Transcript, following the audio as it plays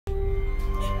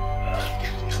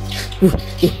What?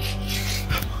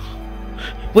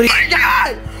 Oh my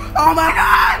god! Oh my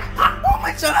god! Oh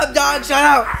my! Shut up, dog! Shut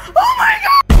up! Oh my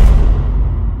god!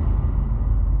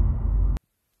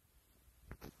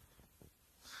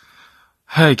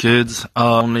 Hey kids,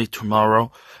 only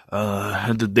tomorrow,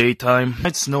 at the daytime.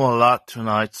 It snow a lot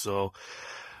tonight, so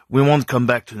we won't come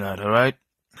back tonight, alright?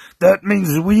 That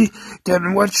means we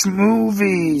can watch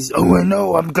movies. Oh, I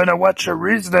know, I'm gonna watch a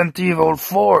Resident Evil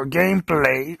 4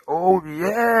 gameplay. Oh,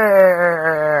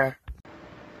 yeah!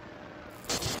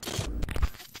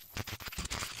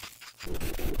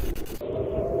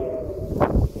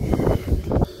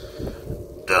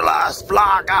 The Las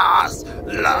Plagas!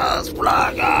 Las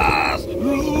Plagas!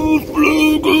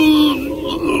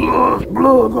 Las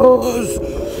Plagas!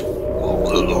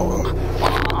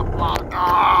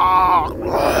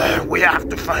 We have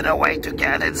to find a way to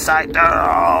get inside their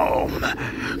home.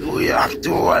 We have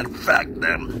to infect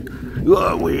them.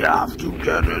 We have to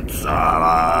get inside.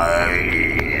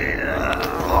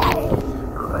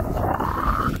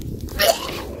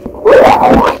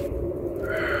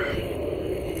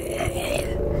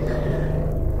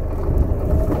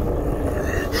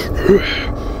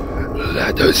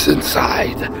 Let us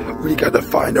inside. We gotta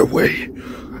find a way.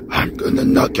 I'm gonna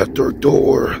knock at their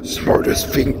door. Smartest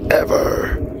thing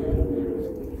ever.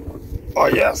 Oh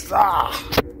yes, sir.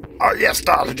 Oh yes,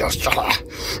 sir. Just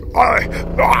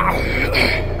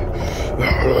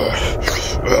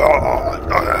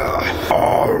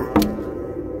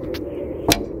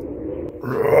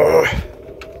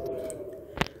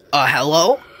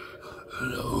Hello?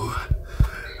 Hello.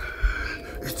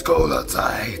 It's cold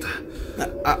outside.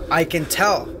 I can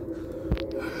tell.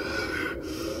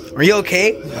 Are you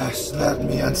okay? Yes, let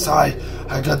me inside.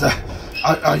 I gotta...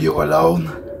 Are you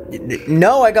alone?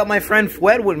 No, I got my friend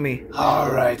Fwed with me.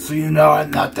 Alright, so you know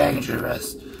I'm not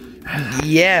dangerous.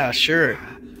 Yeah, sure.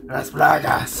 Las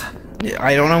Plagas.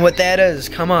 I don't know what that is.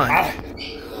 Come on.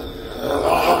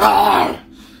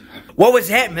 What was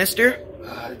that, mister?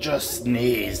 I just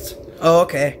sneezed. Oh,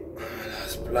 okay.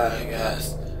 Las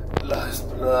Plagas. Las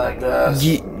Plagas.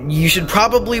 You should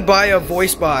probably buy a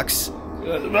voice box.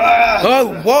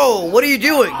 Oh, whoa, what are you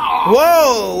doing?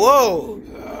 Whoa, whoa.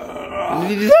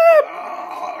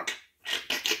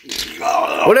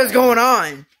 What is going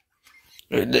on?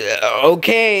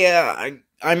 Okay,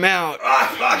 I'm out.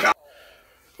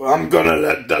 I'm gonna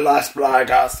let the Las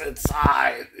Plagas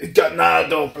inside.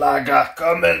 Ganado Plaga,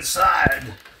 come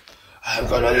inside. I'm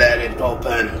gonna let it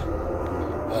open.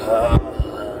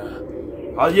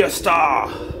 Yes, star.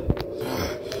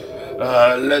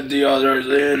 Let the others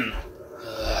in.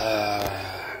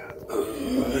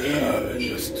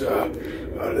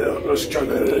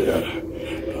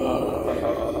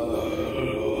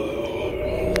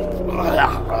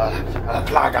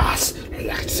 Plagas.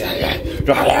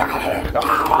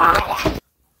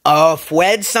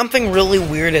 Fwed, something really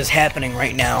weird is happening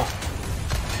right now.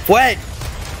 Fwed!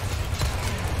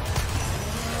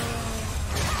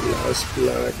 Las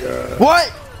Plagas.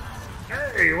 What?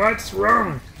 Hey, what's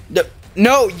wrong?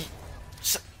 No,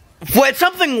 Fwed,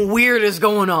 something weird is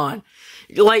going on.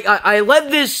 Like, I led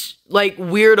this, like,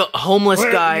 weird homeless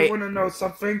guy. You wanna know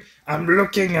something?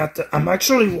 I'm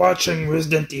actually watching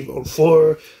Resident Evil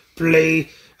 4 play,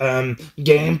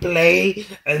 gameplay,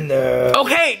 and,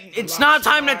 Okay, it's not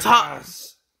time to talk.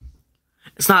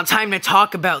 It's not time to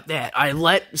talk about that. I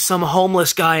let some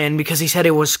homeless guy in because he said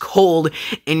it was cold,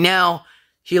 and now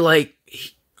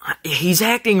he's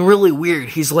acting really weird.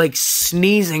 He's, like,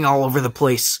 sneezing all over the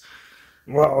place.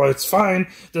 Well, it's fine.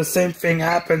 The same thing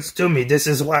happens to me. This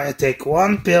is why I take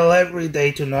one pill every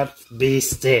day to not be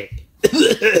sick.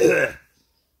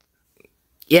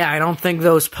 Yeah, I don't think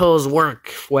those pills work,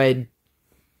 Fwed.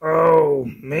 Oh,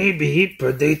 maybe,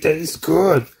 but they taste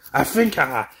good. I think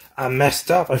I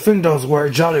messed up. I think those were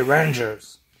Jolly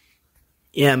Ranchers.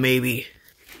 Yeah, maybe.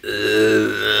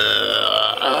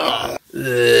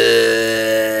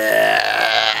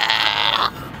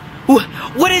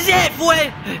 What is that,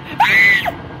 Fwed?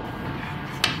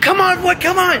 Come on, Fwed,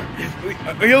 come on!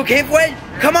 Are you okay, Fwed?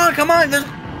 Come on, come on!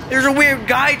 There's a weird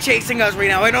guy chasing us right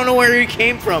now. I don't know where he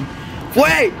came from.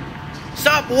 Fwed!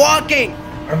 Stop walking!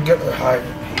 I'm gonna hide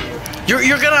in here.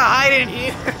 You're gonna hide in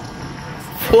here?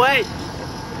 Fwed!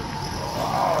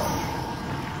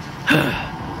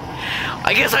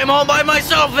 I guess I'm all by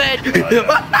myself then!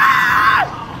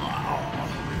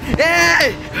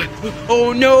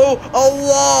 Oh no, a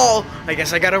wall! I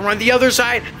guess I gotta run the other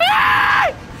side.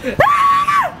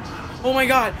 Oh my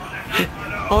god!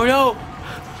 Oh no!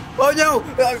 Oh no!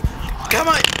 Come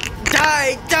on!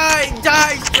 Die! Die!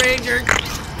 Die, stranger!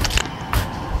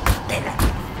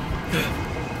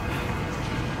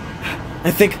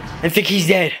 I think he's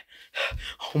dead.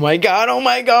 Oh my god,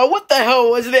 what the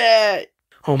hell was that?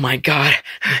 Oh my god,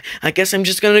 I guess I'm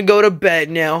just gonna go to bed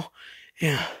now.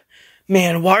 Yeah.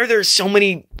 Man, why are there so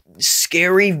many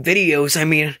scary videos? I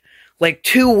mean, like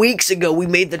 2 weeks ago we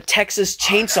made the Texas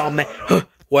Chainsaw Man. Huh,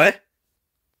 what?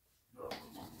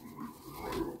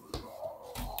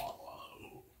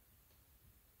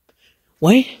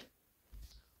 Wait?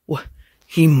 What?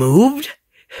 He moved?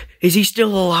 Is he still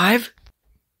alive?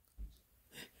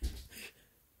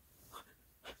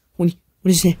 What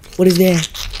is that? What is that?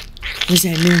 What is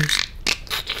that noise?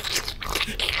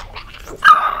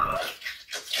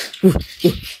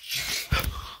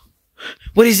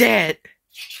 What is that?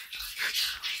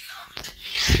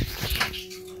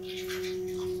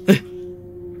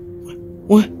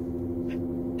 What?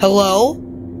 Hello?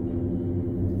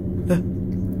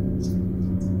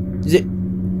 Is it?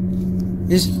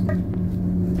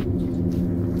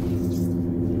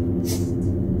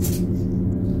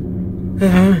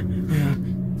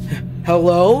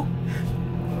 Hello?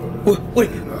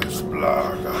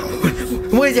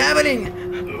 What is happening?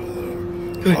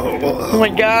 Oh my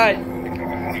god!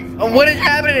 What is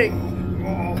happening?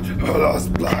 What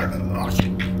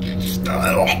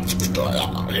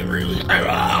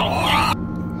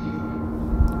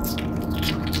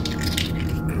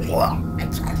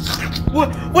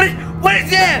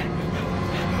is that?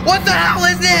 What the hell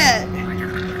is that?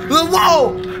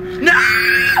 Whoa! No!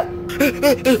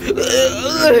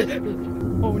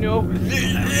 Oh no!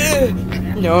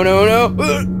 No! No!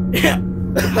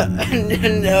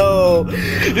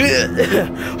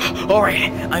 All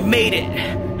right, I made it.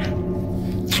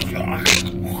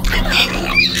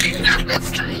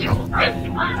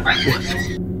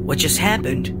 What just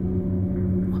happened?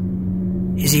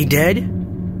 Is he dead?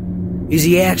 Is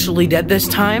he actually dead this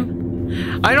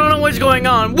time? I don't know what's going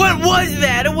on. What was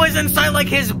that? It was inside like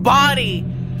his body.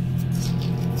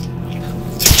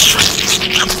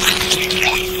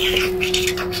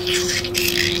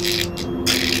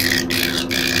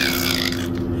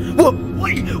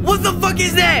 What the fuck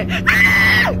is that?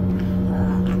 Ah!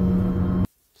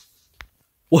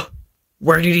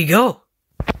 Where did he go?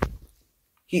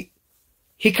 He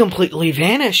completely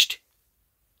vanished.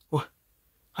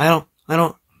 I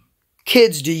don't.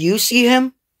 Kids, do you see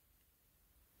him?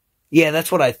 Yeah,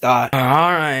 that's what I thought.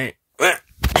 Alright.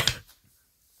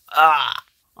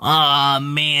 Ah,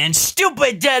 man.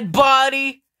 Stupid dead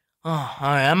body. Oh,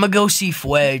 alright, I'm gonna go see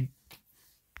Fred.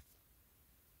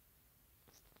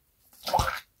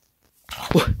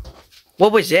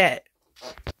 What was that?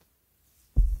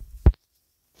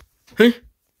 Huh?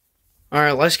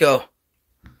 Alright, let's go.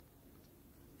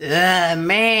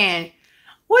 Man.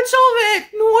 What's all that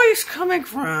noise coming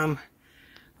from?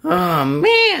 Oh,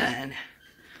 man.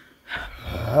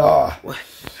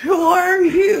 Who are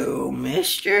you,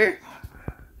 mister?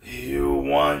 You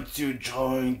want to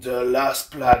join the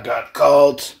last plaga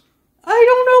cult? I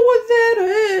don't know what that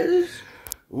is.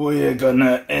 We're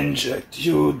gonna inject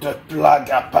you the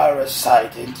plaga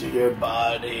parasite into your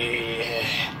body.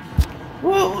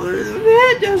 Well,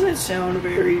 that doesn't sound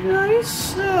very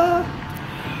nice.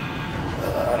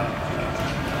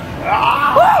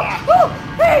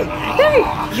 Hey!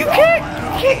 You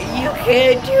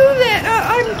can't do that.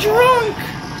 I'm drunk.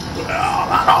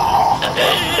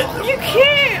 You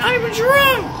can't. I'm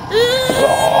drunk.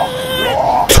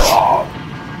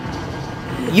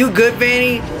 You good,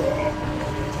 Vanny?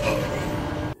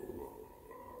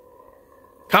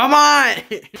 Come on!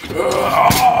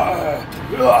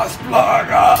 Las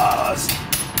plagas!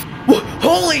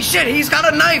 Holy shit, he's got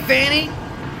a knife, Vanny!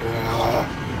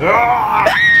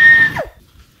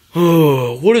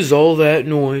 Oh, what is all that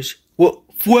noise?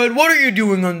 Fred, what are you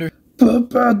doing under?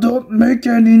 Papa, don't make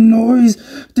any noise.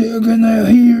 They're gonna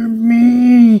hear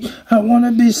me. I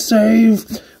wanna be safe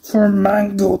for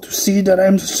Mango to see that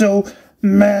I'm so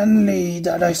manly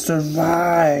that I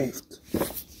survived.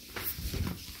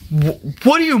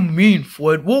 What do you mean,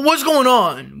 Fred? What's going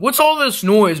on? What's all this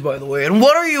noise, by the way? And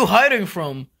what are you hiding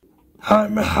from?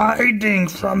 I'm hiding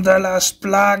from the last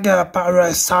plaga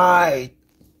parasite.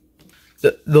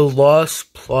 The Las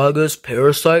Plagas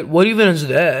parasite? What even is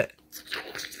that?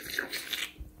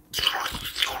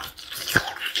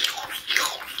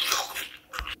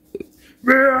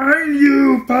 Behind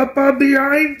you, Papa,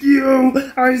 behind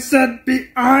you. I said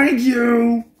behind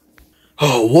you.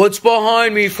 Oh, what's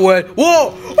behind me, Fred?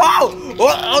 Whoa! Oh!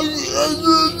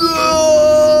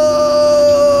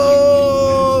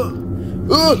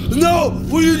 No!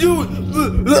 What are you doing?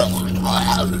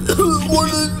 What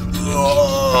is...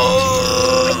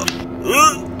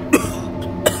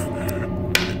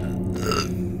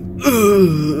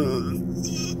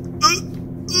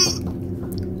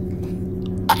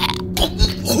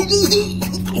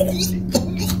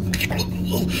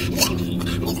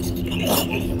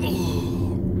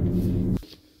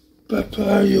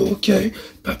 Papa, are you okay?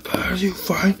 Papa, are you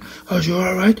fine? Are you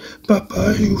alright? Papa,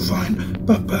 are you fine?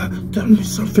 Papa, tell me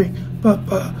something.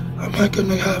 Papa, am I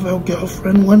gonna have a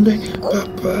girlfriend one day?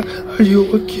 Papa, are you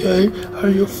okay? Are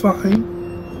you fine?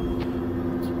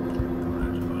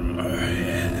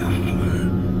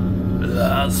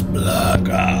 Las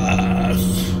plagas.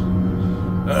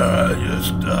 Ahí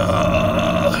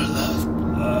está. Las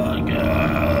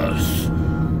plagas.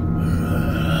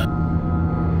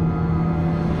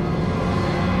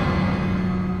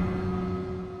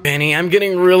 Benny, I'm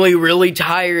getting really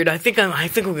tired. I think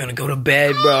we're gonna go to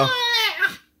bed, bro.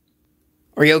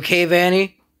 Are you okay,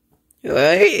 Vanny?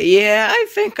 Yeah, I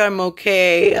think I'm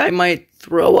okay. I might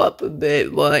throw up a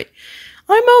bit, but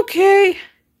I'm okay.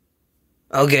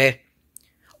 Okay.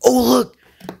 Oh, look!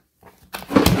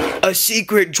 A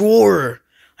secret drawer.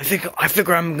 I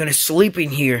figure I'm gonna sleep in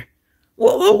here.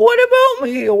 Well, what about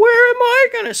me? Where am I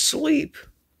gonna sleep?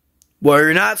 Well,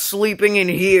 you're not sleeping in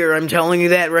here. I'm telling you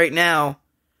that right now.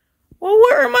 Well,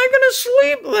 where am I gonna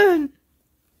sleep then?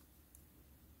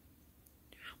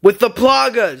 With the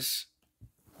plagas.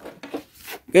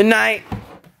 Good night.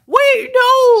 Wait,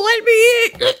 no, let me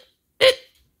in.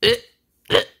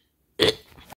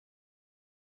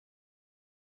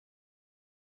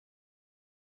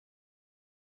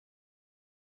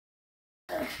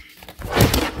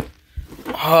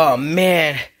 Oh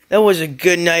man, that was a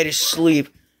good night of sleep.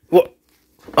 What?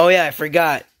 Oh yeah, I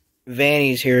forgot.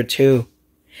 Vanny's here too.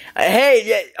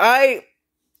 Hey,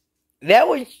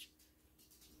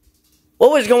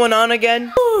 what was going on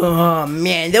again? Oh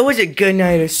man, that was a good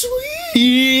night of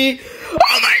sleep.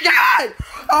 Oh my god!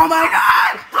 Oh my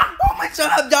god! Oh my,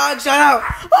 shut up, dog, shut up!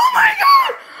 Oh my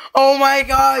god! Oh my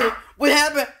god! What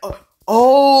happened?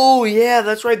 Oh yeah,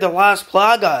 that's right, the last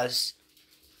plagas.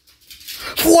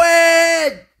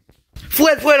 Fred,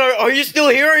 are you still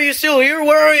here? Are you still here?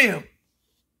 Where are you?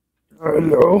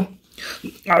 Hello?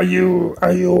 Are you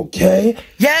okay?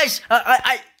 Yes,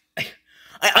 I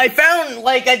found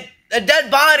like a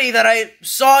dead body that I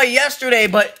saw yesterday,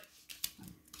 but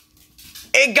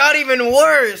it got even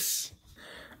worse.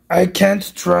 I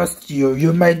can't trust you.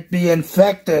 You might be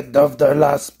infected of the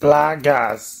Las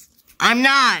Plagas. I'm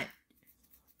not.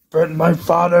 But my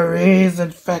father is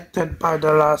infected by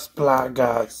the Las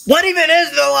Plagas. What even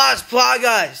is the Las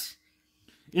Plagas?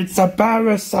 It's a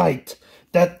parasite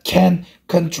that can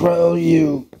control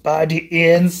you by the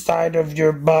inside of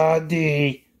your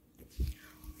body.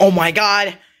 Oh my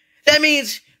god. That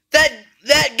means that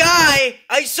guy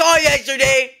I saw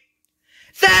yesterday,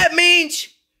 that means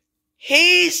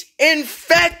he's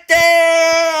infected!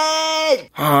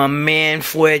 Oh man,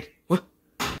 Fred.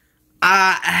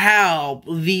 Help.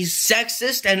 These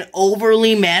sexist and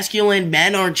overly masculine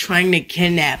men are trying to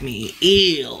kidnap me.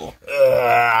 Ew.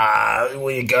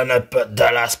 We're gonna put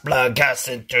the Las Plagas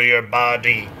into your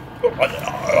body. Oh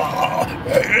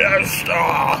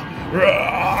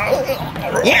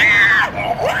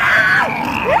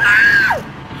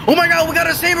my god, we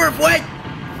gotta save her, Fred!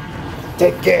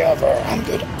 Take care of her. I'm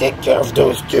gonna take care of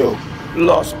those two.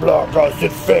 Las Plagas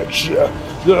infection.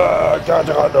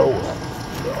 Ganados.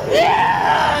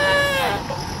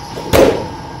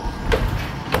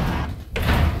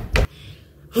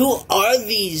 Who are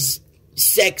these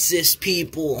sexist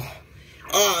people?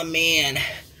 Oh man.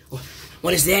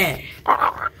 What is that?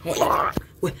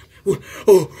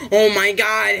 Oh my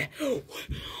god.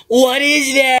 What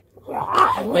is that?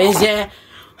 What is that?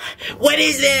 What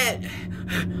is that?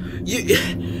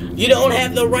 You don't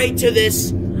have the right to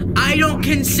this. I don't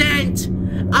consent.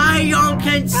 I don't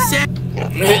consent.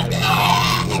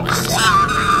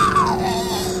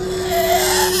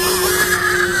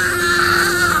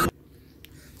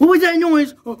 What was that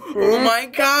noise? Oh my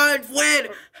god, Fred!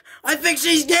 I think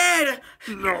she's dead!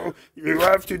 No, you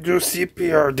have to do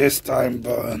CPR this time,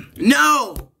 bud.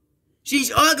 No!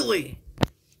 She's ugly!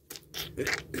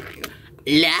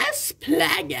 Las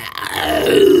Plagas.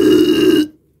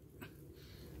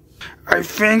 I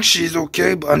think she's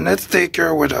okay, but let's take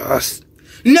her with us.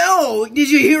 No! Did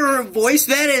you hear her voice?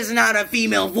 That is not a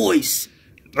female voice.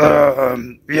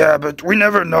 Yeah, but we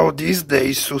never know these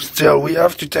days, so still, we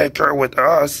have to take her with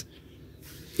us.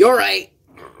 You're right.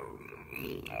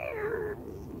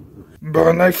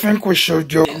 But I think we should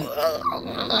go.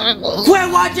 Quit,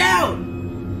 watch out!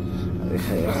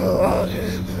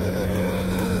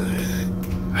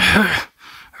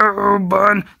 Oh,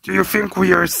 Bun, do you think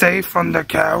we are safe on the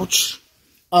couch?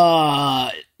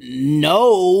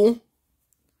 No.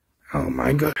 Oh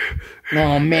my god.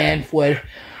 Oh man,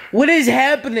 what is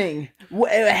happening?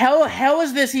 How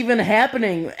is this even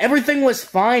happening? Everything was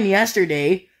fine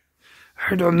yesterday.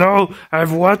 I don't know.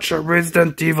 I've watched a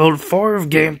Resident Evil 4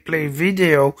 gameplay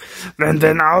video, and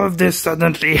then all of this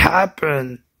suddenly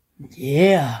happened.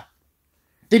 Yeah.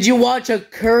 Did you watch a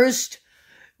cursed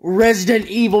Resident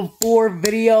Evil 4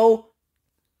 video?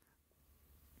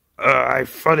 I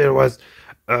thought it was,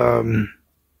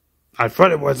 I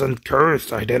thought it wasn't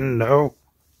cursed. I didn't know.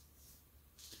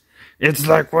 It's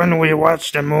like when we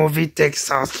watched the movie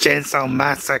Texas Chainsaw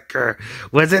Massacre.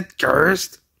 Was it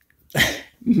cursed?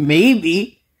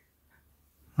 Maybe.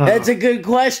 That's a good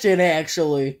question,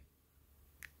 actually.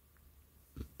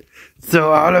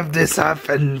 So all of this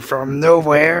happened from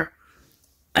nowhere?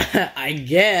 I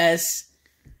guess.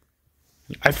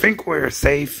 I think we're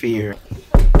safe here.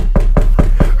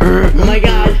 Oh my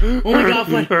god,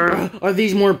 what? Are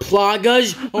these more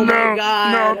plagas? Oh my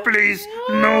god. No, please.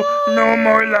 No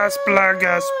more Las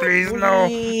Plagas, please. No.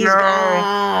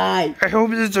 God. I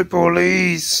hope it's the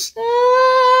police.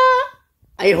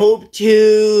 I hope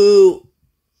to.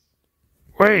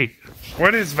 Wait,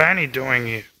 what is Vanny doing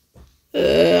here?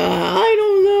 I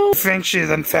don't know. I think she's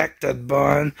infected,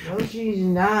 Bun. No, she's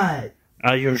not.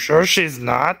 Are you sure she's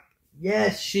not?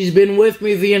 Yes, she's been with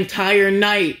me the entire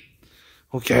night.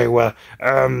 Okay, well,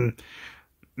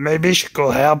 maybe she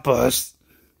could help us.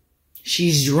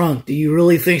 She's drunk. Do you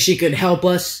really think she could help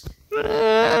us?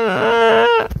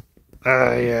 Yeah,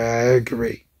 I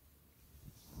agree.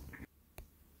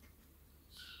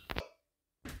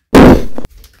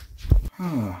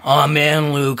 Oh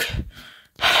man, Luke.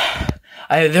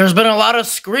 There's been a lot of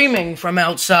screaming from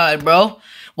outside, bro.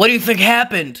 What do you think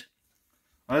happened?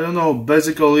 I don't know.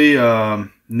 Basically,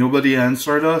 nobody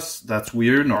answered us. That's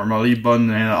weird. Normally,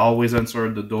 Bun always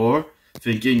answered the door,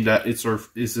 thinking that it's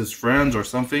his friends or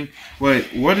something.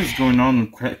 Wait, what is going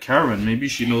on with Karen? Maybe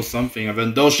she knows something,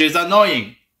 even though she's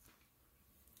annoying.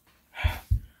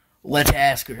 Let's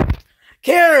ask her.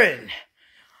 Karen,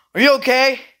 are you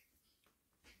okay?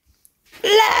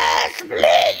 Let's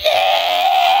play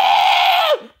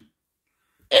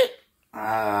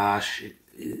Shit.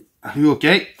 Are you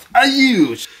okay? Are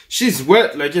you? She's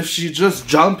wet, like if she just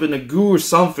jumped in a goo or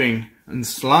something, and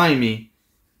slimy.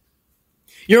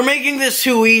 You're making this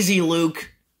too easy,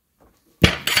 Luke.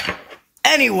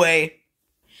 Anyway.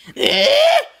 Calm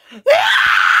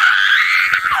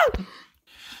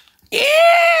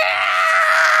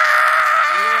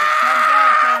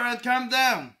down, Karen, calm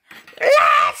down.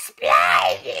 Let's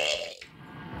play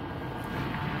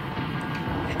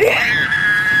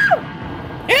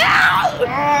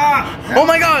Oh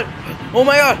my god! Oh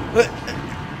my god!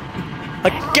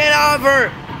 Get off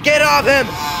her! Get off him!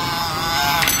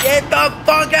 Get the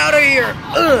fuck out of here!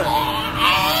 Ugh.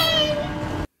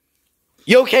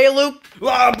 You okay, Luke?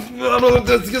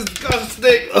 That's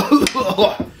disgusting.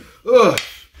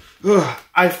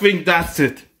 I think that's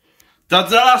it. That's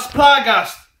the last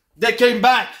plagas. They came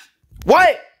back.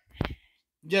 What?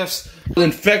 Yes,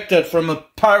 infected from a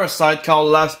parasite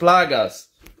called Las Plagas.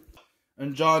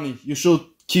 And Johnny, you should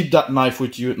keep that knife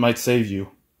with you. It might save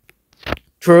you.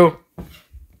 True.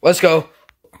 Let's go.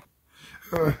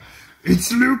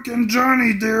 It's Luke and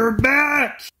Johnny. They're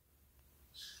back.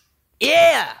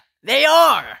 Yeah, they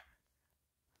are.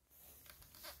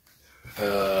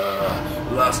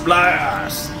 Las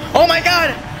Plagas. Oh my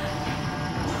god!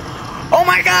 Oh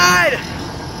my god!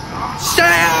 Stay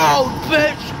out,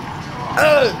 bitch!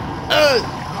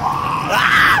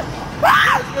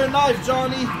 Use your knife,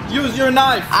 Johnny. Use your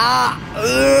knife.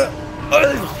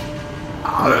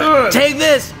 Take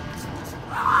this!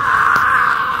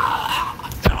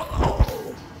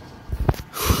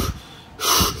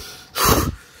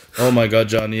 Oh my god,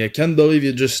 Johnny. I can't believe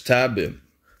you just stabbed him.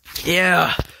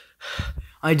 Yeah,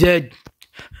 I did.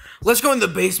 Let's go in the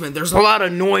basement. There's a lot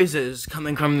of noises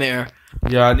coming from there.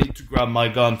 Yeah, I need to grab my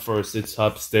gun first. It's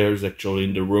upstairs, actually,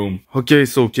 in the room. Okay,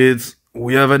 so kids,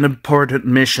 we have an important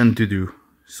mission to do.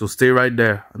 So stay right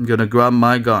there. I'm gonna grab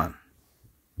my gun.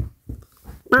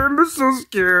 I'm so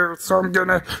scared, so I'm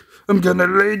gonna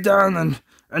lay down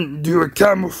and do a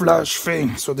camouflage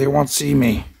thing so they won't see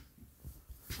me.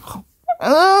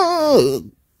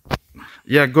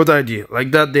 Yeah, good idea.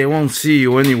 Like that, they won't see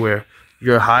you anywhere.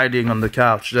 You're hiding on the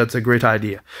couch. That's a great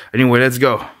idea. Anyway, let's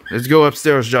go. Let's go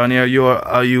upstairs, Johnny. Are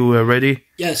you ready?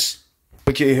 Yes.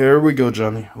 Okay, here we go,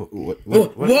 Johnny.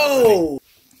 Whoa!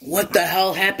 What the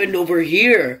hell happened over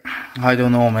here? I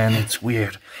don't know, man. It's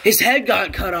weird. His head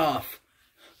got cut off.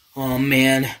 Oh,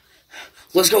 man.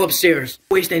 Let's go upstairs.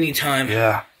 Waste any time.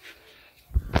 Yeah.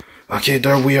 Okay,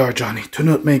 there we are, Johnny. Do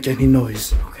not make any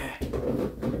noise. Okay.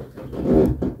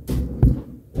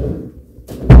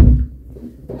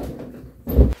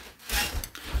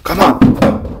 Come on.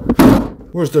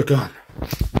 Where's the gun?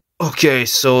 Okay,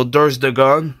 so there's the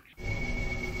gun.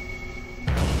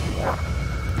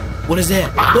 What is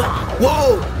that?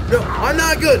 Whoa! No, I'm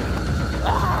not good!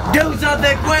 Do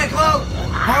something quick, Luke!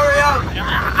 Hurry up!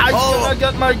 I cannot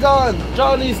get my gun.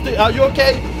 Johnny, are you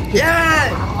okay?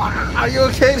 Yeah! Are you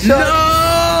okay, son?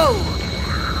 No!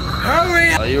 Hurry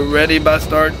up! Are you ready,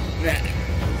 bastard?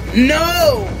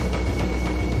 No!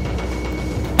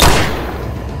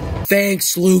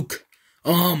 Thanks, Luke.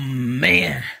 Oh,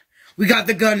 man. We got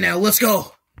the gun now. Let's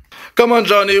go. Come on,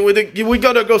 Johnny. We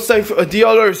gotta go save the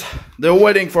others. They're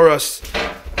waiting for us.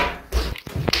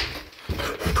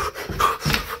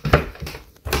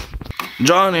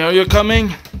 Johnny, are you coming?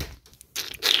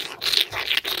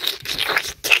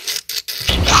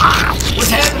 What's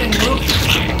happening, Luke?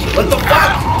 What the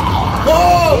fuck?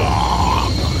 Whoa!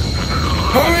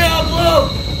 Hurry up,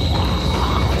 Luke!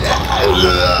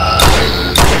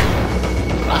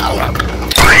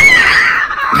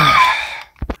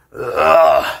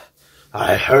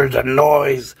 I heard a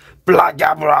noise.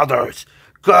 Plaga brothers,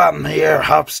 come here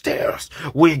upstairs.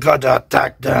 We gotta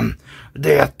attack them.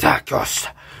 They attack us.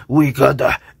 We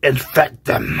gotta infect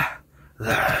them.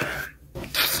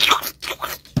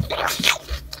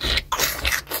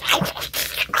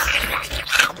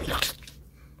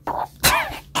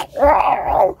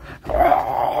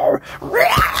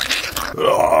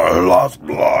 Lost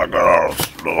bloggers.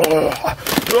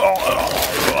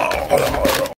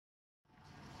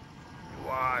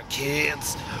 Why,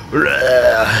 kids? Leave me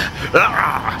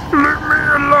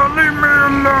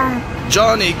alone.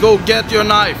 Johnny, go get your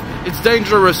knife. It's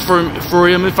dangerous for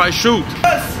him if I shoot.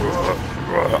 Yes!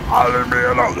 Leave me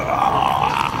alone.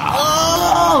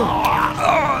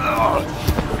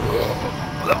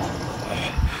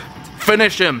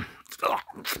 Finish him.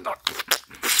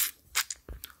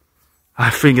 I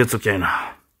think it's okay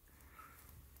now.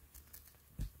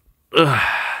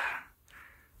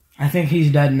 I think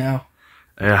he's dead now.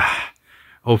 Yeah.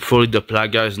 Hopefully the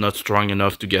plaga is not strong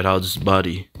enough to get out his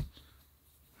body.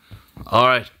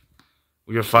 Alright.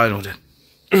 We are fine with it.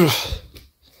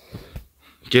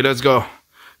 Okay, let's go.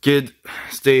 Kid,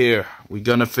 stay here. We're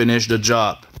gonna finish the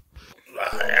job.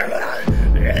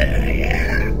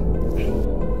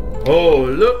 Oh,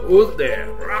 look who's there.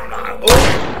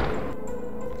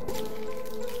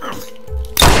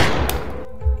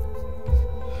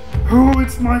 Oh,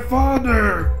 it's my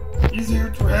father. He's here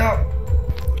to help.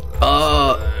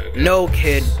 No,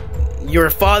 kid. Your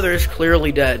father is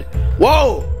clearly dead.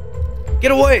 Whoa!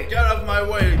 Get away! Get out of my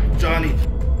way, Johnny.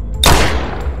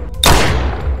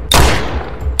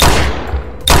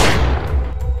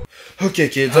 Okay,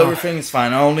 kids, everything is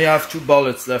fine. I only have 2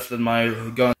 bullets left in my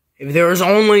gun. If there is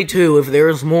only 2, if there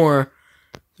is more,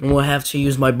 then we'll have to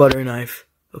use my butter knife.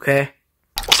 Okay?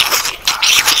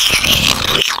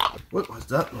 What was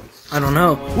that noise? I don't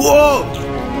know. Whoa!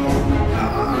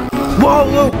 Whoa,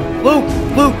 Luke! Luke!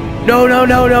 Luke! No, no,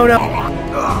 no, no, no!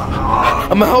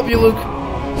 I'm gonna help you, Luke.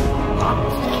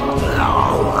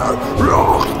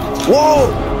 Whoa!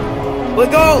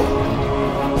 Let go!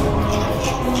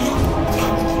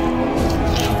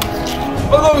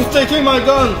 Oh, he's taking my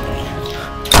gun!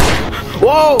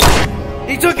 Whoa!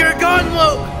 He took your gun,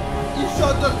 Luke! He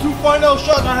shot the 2 final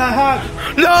shots that I had!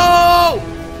 No!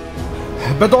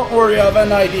 But don't worry, I have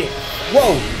an idea.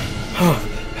 Whoa!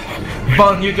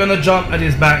 But you're gonna jump at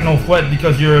his back, no sweat,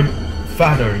 because you're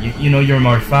fatter. You know you're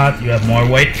more fat, you have more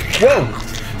weight. Whoa!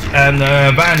 And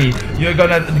Vanny, you're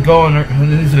gonna go on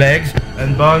his legs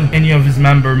and burn any of his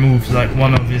member moves, like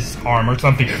one of his arm or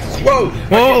something. Whoa!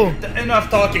 Whoa! Okay, enough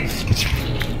talking.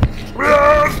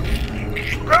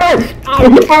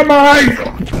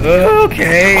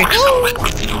 Okay.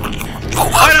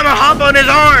 I'm gonna hop on his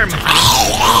arm!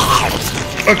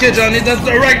 Okay, Johnny, that's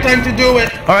the right time to do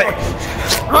it. Alright.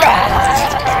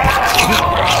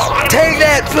 Take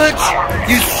that, bitch!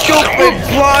 You stupid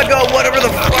plaga, whatever the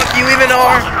fuck you even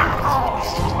are!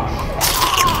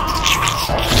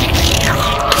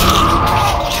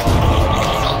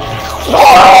 I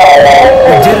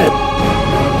did it!